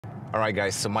All right,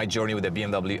 guys, so my journey with the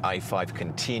BMW i5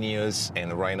 continues,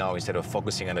 and right now, instead of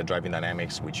focusing on the driving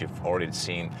dynamics, which you've already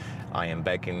seen, I am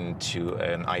back into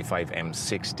an i5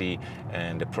 M60,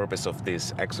 and the purpose of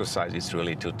this exercise is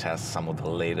really to test some of the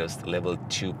latest Level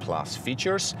 2 Plus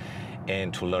features.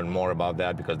 And to learn more about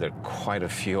that, because there are quite a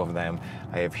few of them,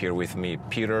 I have here with me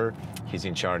Peter. He's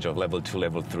in charge of Level 2,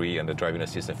 Level 3, and the driving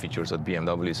assistant features at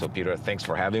BMW. So Peter, thanks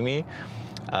for having me.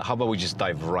 How about we just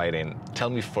dive right in? Tell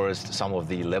me first some of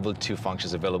the Level 2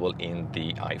 functions available in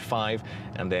the i5,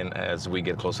 and then as we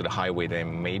get closer to the highway,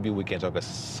 then maybe we can talk about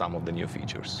some of the new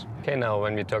features. Okay, now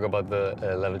when we talk about the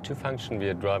Level 2 function, we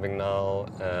are driving now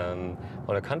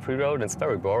on a country road, and it's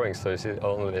very boring, so you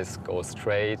always go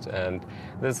straight, and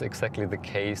this is exactly the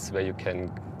case where you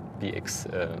can be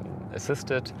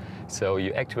assisted. So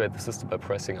you activate the system by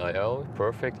pressing IO,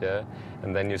 perfect, yeah,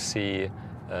 and then you see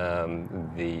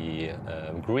the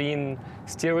green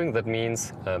steering. That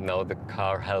means now the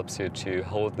car helps you to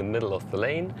hold the middle of the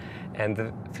lane. And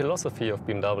the philosophy of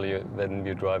BMW when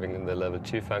we're driving in the Level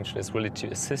 2 function is really to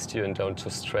assist you and don't to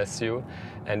stress you.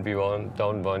 And we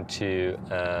don't want to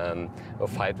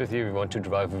fight with you, we want to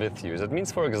drive with you. That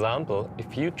means, for example,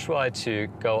 if you try to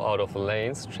go out of the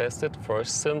lanes, test it for a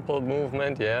simple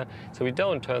movement, yeah. So we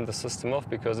don't turn the system off,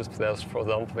 because if there's, for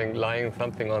example, lying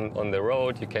something on the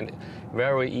road, you can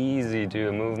very easy do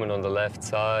a movement on the left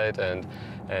side, and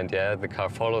yeah, the car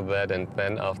follows that, and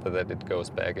then after that it goes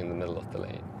back in the middle of the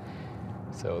lane.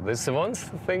 So this is one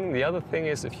thing. The other thing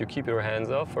is, if you keep your hands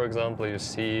off, for example, you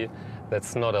see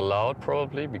that's not allowed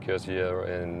probably, because you're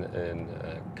in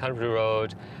a country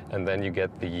road, and then you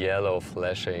get the yellow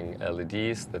flashing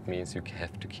LEDs. That means you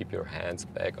have to keep your hands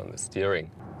back on the steering.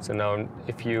 So now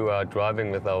if you are driving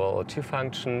with our Level 2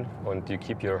 function and you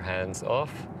keep your hands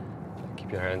off,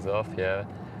 yeah,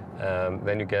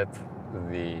 then you get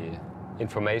the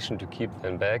information to keep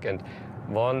them back. And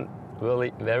one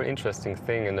really very interesting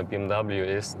thing in the BMW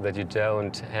is that you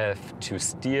don't have to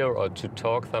steer or to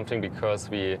torque something, because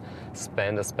we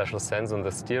spend a special sensor on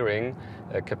the steering,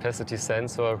 a capacity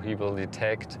sensor. He will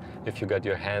detect if you got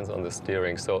your hands on the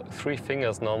steering. So 3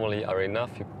 fingers normally are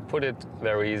enough. You put it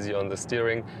very easy on the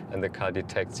steering, and the car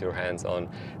detects your hands on.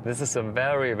 This is a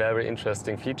very, very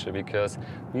interesting feature, because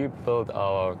we build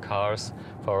our cars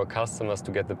for our customers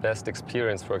to get the best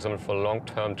experience, for example, for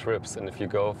long-term trips. And if you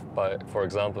go, for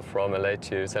example, from LA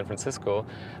to San Francisco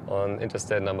on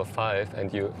Interstate number 5,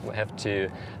 and you have to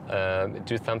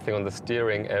do something on the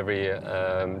steering every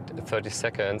 30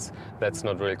 seconds, that's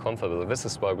not really comfortable. This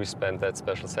is why we spend that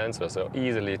special sensor. So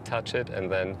easily touch it,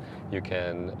 and then you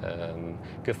can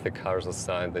give the cars a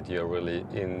sign that you're really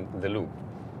in the loop.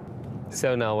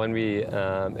 So now when we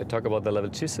talk about the Level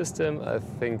 2 system, I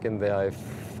think in the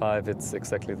i5 it's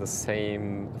exactly the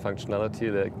same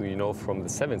functionality that we know from the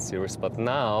 7 Series, but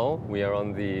now we are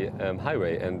on the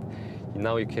highway, and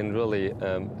now you can really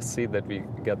see that we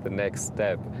got the next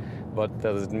step. What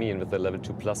does it mean with the Level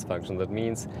 2 Plus function? That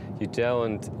means you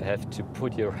don't have to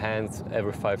put your hands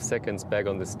every 5 seconds back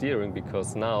on the steering,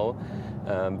 because now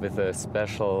with a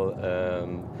special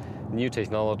new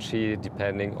technology,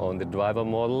 depending on the driver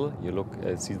model, you look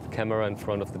see the camera in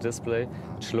front of the display,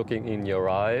 which looking in your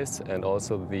eyes, and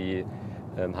also the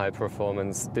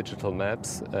high-performance digital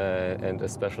maps and a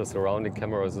special surrounding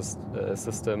camera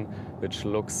system, which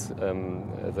looks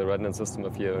the retina system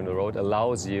if you're on the road,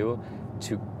 allows you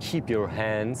to keep your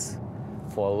hands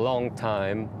for a long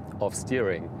time of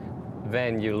steering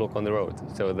when you look on the road.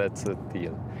 So that's the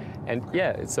deal. And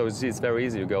yeah, so it's very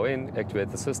easy. You go in, activate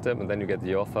the system, and then you get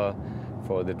the offer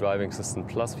for the Driving Assistant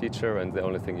Plus feature, and the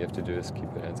only thing you have to do is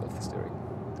keep your hands off the steering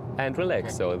and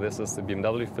relax. So this is the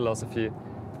BMW philosophy.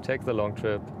 Take the long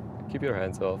trip, keep your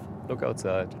hands off, look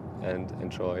outside, and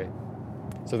enjoy.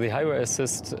 So the highway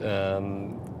assist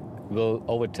will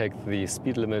overtake the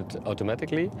speed limit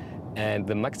automatically, and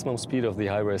the maximum speed of the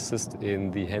highway assist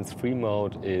in the hands-free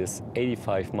mode is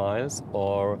 85 miles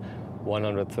or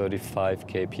 135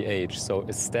 kph. So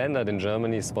it's standard in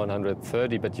Germany is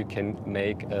 130, but you can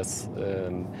make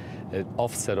an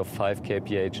offset of 5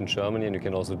 kph in Germany, and you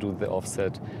can also do the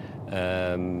offset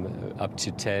up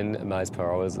to 10 miles per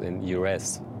hour in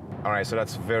US. All right, so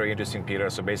that's very interesting, Peter.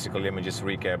 So basically, let me just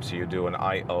recap. So you do an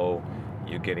IO,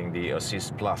 you're getting the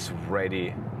Assist Plus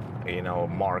ready,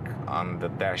 mark on the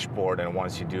dashboard, and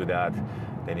once you do that,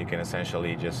 then you can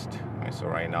essentially just, so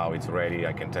right now it's ready,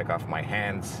 I can take off my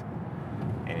hands,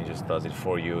 and it just does it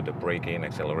for you, the braking,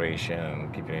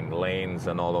 acceleration, keeping in lanes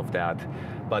and all of that.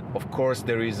 But of course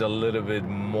there is a little bit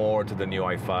more to the new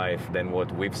i5 than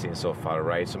what we've seen so far,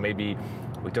 right? So maybe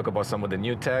We talk about some of the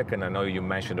new tech, and I know you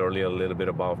mentioned earlier a little bit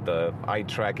about the eye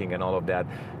tracking and all of that.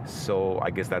 So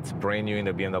I guess that's brand new in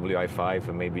the BMW i5,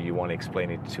 and maybe you want to explain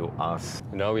it to us.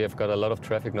 Now we have got a lot of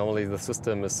traffic. Normally the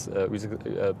system is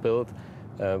built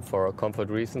for a comfort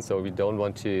reason, so we don't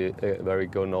want to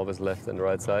go novice left and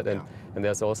right side. And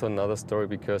there's also another story,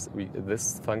 because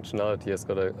this functionality has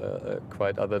got a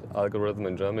quite other algorithm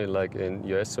in Germany like in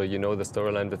US. So you know the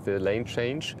storyline with the lane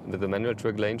change, with the manual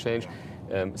trick lane change.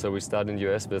 So we start in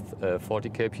US with 40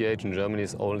 kph. In Germany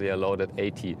is only allowed at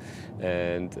 80.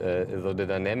 And so the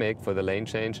dynamic for the lane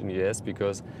change in US,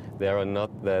 because there are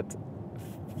not that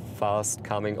fast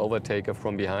coming overtaker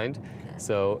from behind.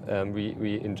 So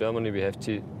we in Germany we have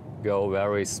to go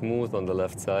very smooth on the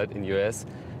left side. In US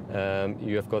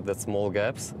you have got that small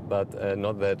gaps, but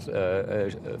not that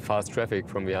fast traffic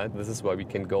from behind. This is why we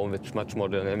can go much more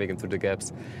dynamic into the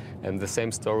gaps. And the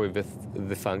same story with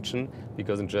the function,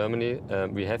 because in Germany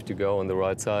we have to go on the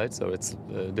right side, so it's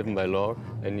given by law.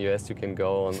 In US you can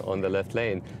go on the left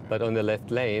lane. But on the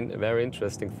left lane, a very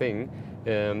interesting thing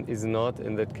is not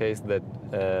in that case that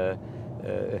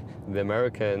the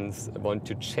Americans want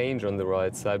to change on the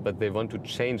right side, but they want to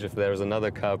change if there's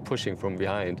another car pushing from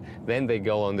behind. Then they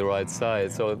go on the right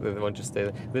side, so they want to stay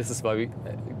there. This is why we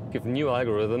give new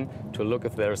algorithm to look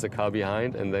if there's a car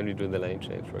behind, and then we do the lane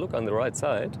change. Look on the right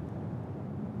side.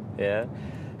 Yeah.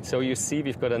 So you see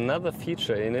we've got another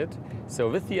feature in it. So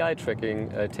with the eye tracking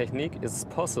technique, it's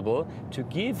possible to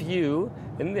give you,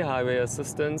 in the highway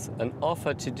assistance, an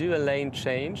offer to do a lane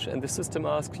change, and the system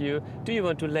asks you, do you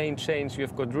want to lane change?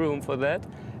 You've got room for that.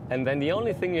 And then the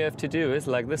only thing you have to do is,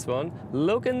 like this one,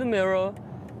 look in the mirror,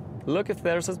 look if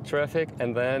there's a traffic,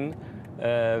 and then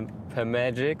per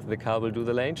magic, the car will do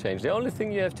the lane change. The only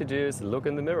thing you have to do is look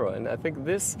in the mirror. And I think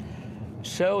this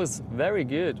shows very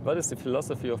good what is the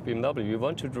philosophy of BMW. We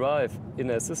want to drive in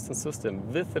an assistance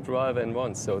system with the driver in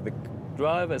one. So the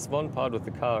driver is one part of the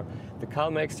car. The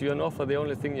car makes you an offer. The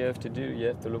only thing you have to do, you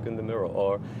have to look in the mirror.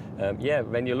 Or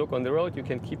when you look on the road, you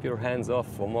can keep your hands off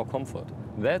for more comfort.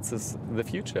 That's the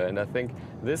future. And I think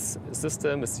this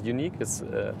system is unique. It's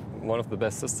one of the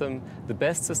best system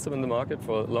in the market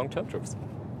for long-term trips.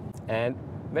 And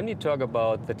when we talk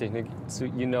about the technique, so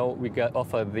you know we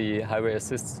offer the highway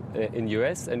assist in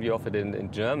US, and we offer it in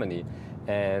Germany.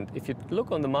 And if you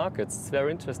look on the markets, it's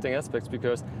very interesting aspects,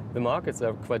 because the markets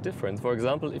are quite different. For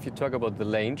example, if you talk about the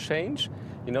lane change,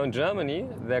 you know, in Germany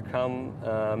there come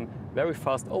very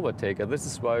fast overtaker. This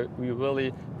is why we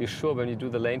really be sure when you do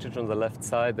the lane change on the left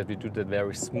side that we do that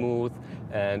very smooth,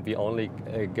 and we only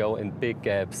go in big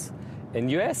gaps. In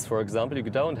US, for example, you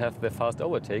don't have the fast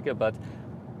overtaker, but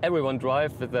everyone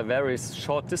drives with a very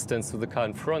short distance to the car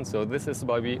in front. So this is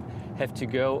why we have to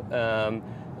go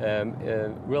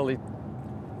really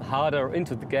harder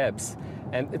into the gaps.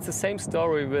 And it's the same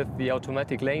story with the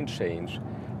automatic lane change.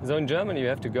 So in Germany, you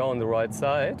have to go on the right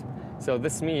side. So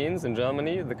this means in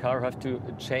Germany, the car has to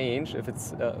change if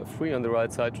it's free on the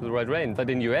right side to the right lane.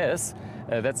 But in US,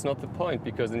 that's not the point,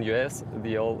 because in US,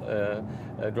 the old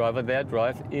driver there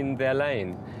drive in their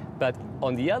lane. But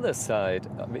on the other side,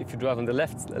 if you drive on the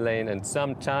left lane and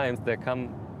sometimes there come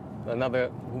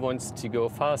another who wants to go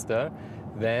faster,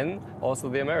 then also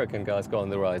the American guys go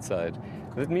on the right side.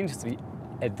 That means we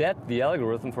adapt the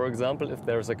algorithm. For example, if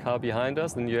there's a car behind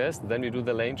us in the US, then we do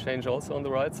the lane change also on the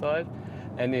right side.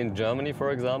 And in Germany, for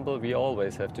example, we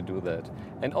always have to do that.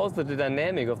 And also the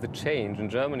dynamic of the change. In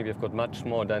Germany, we've got much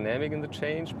more dynamic in the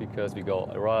change, because we go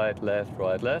right, left,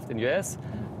 right, left. In US,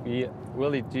 we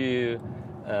really do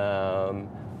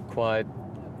quite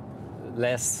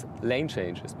less lane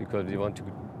changes, because we want to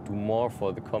do more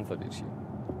for the comfort issue.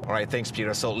 All right, thanks,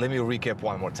 Peter. So let me recap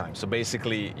one more time. So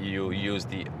basically, you use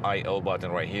the IO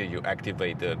button right here, you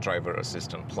activate the Driver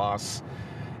Assistant Plus,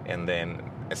 and then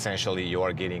essentially you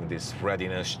are getting this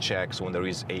readiness checks when there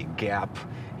is a gap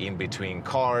in between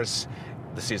cars.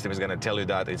 The system is going to tell you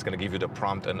that. It's going to give you the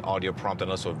prompt, an audio prompt, and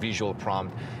also a visual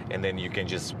prompt, and then you can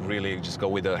just really just go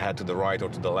with the head to the right or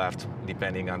to the left,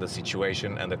 depending on the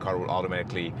situation, and the car will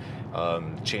automatically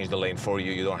change the lane for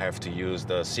you. You don't have to use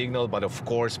the signal, but of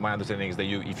course, my understanding is that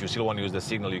if you still want to use the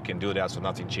signal, you can do that, so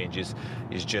nothing changes.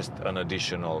 It's just an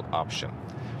additional option.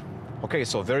 Okay,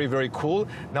 so very, very cool.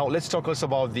 Now let's talk also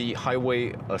about the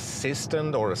highway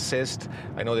assistant or assist.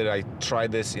 I know that I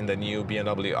tried this in the new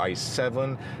BMW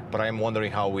i7, but I'm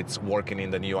wondering how it's working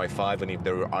in the new i5 and if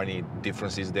there are any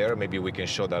differences there. Maybe we can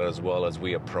show that as well as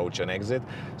we approach an exit.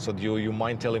 So do you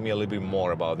mind telling me a little bit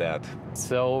more about that?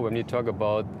 So when you talk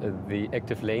about the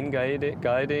active lane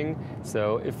guiding,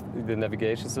 so if the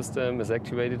navigation system is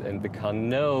activated and the car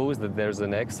knows that there's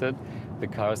an exit, the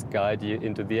cars guide you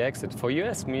into the exit. For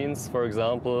US means for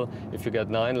example, if you get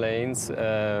 9 lanes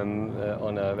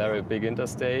on a very big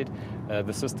interstate,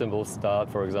 the system will start,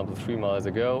 for example, 3 miles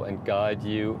ago and guide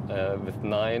you with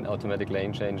 9 automatic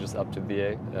lane changes up to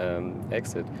the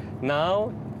exit.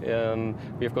 Now,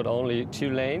 we've got only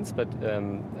 2 lanes, but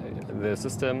the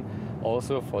system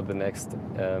also for the next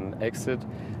exit,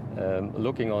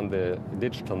 looking on the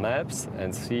digital maps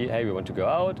and see, hey, we want to go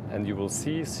out, and you will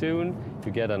see soon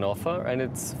you get an offer, and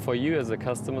it's for you as a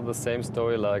customer the same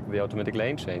story like the automatic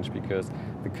lane change, because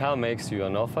the car makes you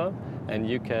an offer and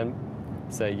you can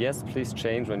say, yes, please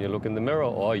change when you look in the mirror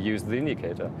or use the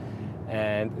indicator.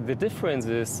 And the difference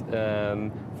is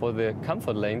for the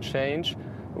comfort lane change,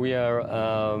 we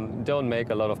don't make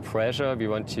a lot of pressure. We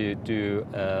want to do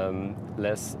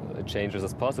less changes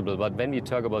as possible. But when we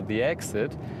talk about the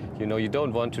exit, you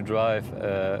don't want to drive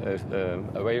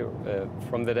away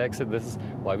from that exit. This is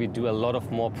why we do a lot of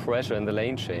more pressure in the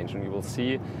lane change. And you will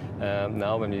see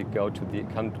now when we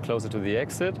come closer to the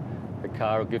exit, the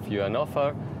car will give you an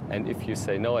offer. And if you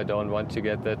say, no, I don't want to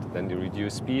get that, then you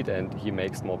reduce speed and he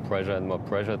makes more pressure and more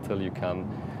pressure till you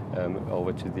come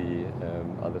over to the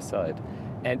other side.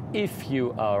 And if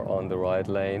you are on the right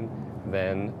lane,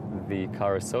 then the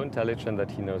car is so intelligent that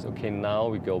he knows, okay, now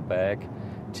we go back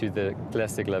to the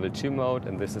classic level 2 mode,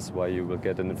 and this is why you will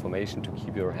get an information to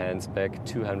keep your hands back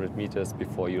 200 meters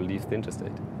before you leave the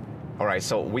interstate. All right,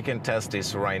 so we can test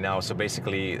this right now. So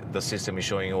basically, the system is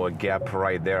showing you a gap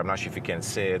right there. I'm not sure if you can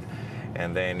see it.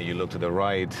 And then you look to the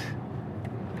right,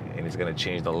 and it's going to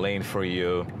change the lane for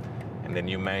you. And then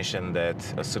you mentioned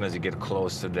that as soon as you get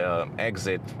close to the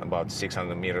exit, about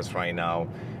 600 meters right now,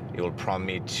 it will prompt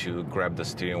me to grab the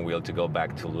steering wheel to go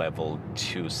back to level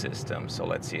 2 system. So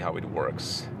let's see how it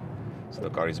works. So the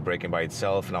car is braking by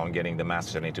itself. Now I'm getting the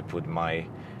message. I need to put my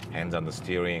hands on the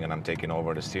steering, and I'm taking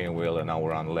over the steering wheel, and now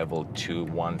we're on level 2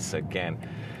 once again.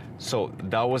 So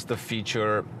that was the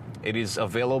feature. It is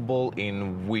available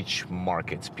in which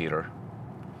markets, Peter?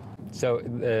 So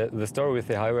the story with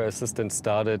the highway assistant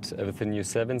started with the new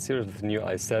 7 Series, with the new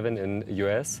i7 in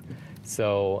US.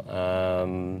 So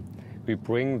we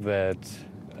bring that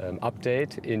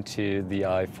update into the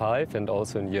i5 and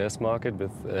also in US market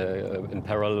with in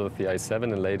parallel with the i7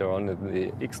 and later on in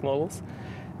the X models.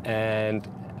 And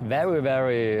very,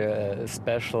 very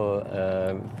special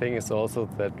thing is also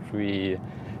that we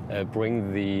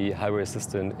bring the highway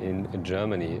assistant in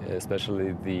Germany,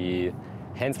 especially the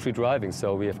hands-free driving.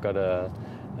 So we have got a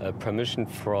permission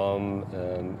from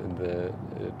the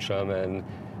German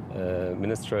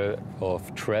Ministry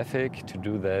of Traffic to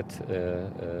do that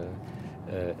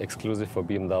exclusive for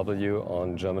BMW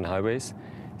on German highways.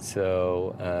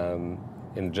 So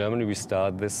in Germany we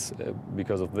start this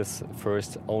because of this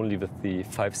first only with the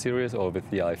 5 Series or with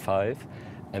the i5.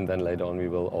 And then later on we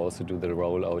will also do the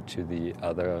rollout to the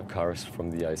other cars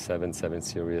from the i7, 7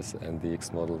 Series and the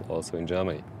X model also in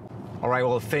Germany. All right,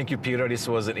 well, thank you, Peter. This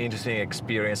was an interesting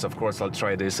experience. Of course, I'll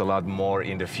try this a lot more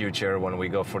in the future when we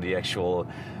go for the actual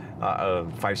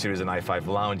 5 Series and i5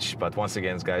 launch. But once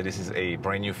again, guys, this is a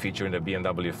brand new feature in the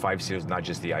BMW 5 Series, not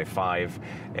just the i5,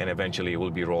 and eventually it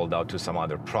will be rolled out to some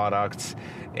other products.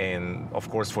 And of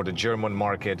course, for the German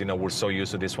market, we're so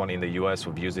used to this one in the US.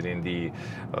 We've used it in the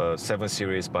 7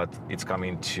 Series, but it's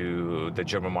coming to the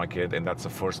German market, and that's the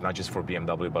first, not just for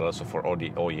BMW, but also for all the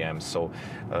OEMs. So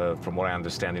from what I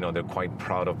understand, they're quite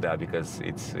proud of that, because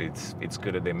it's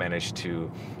good that they managed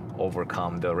to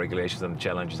overcome the regulations and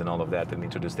challenges and all of that and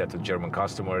introduce that to German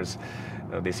customers.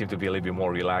 They seem to be a little bit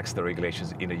more relaxed, the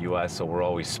regulations in the US, so we're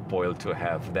always spoiled to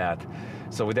have that.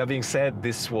 So with that being said,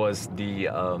 this was the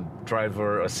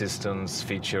driver assistance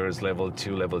features level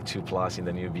 2 plus in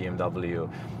the new BMW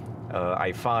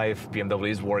i5. BMW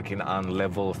is working on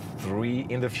level 3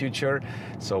 in the future,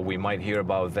 so we might hear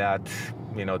about that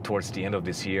towards the end of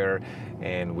this year,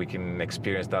 and we can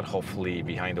experience that hopefully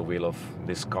behind the wheel of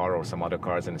this car or some other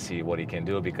cars and see what it can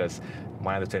do, because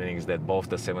my understanding is that both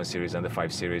the 7 Series and the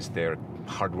 5 Series, they're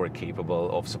hardware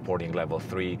capable of supporting level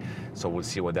 3, so we'll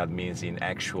see what that means in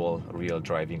actual real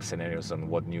driving scenarios and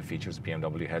what new features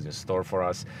BMW has in store for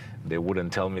us. They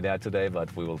wouldn't tell me that today,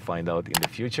 but we will find out in the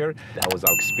future. That was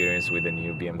our experience with the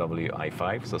new BMW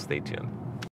i5, so stay tuned.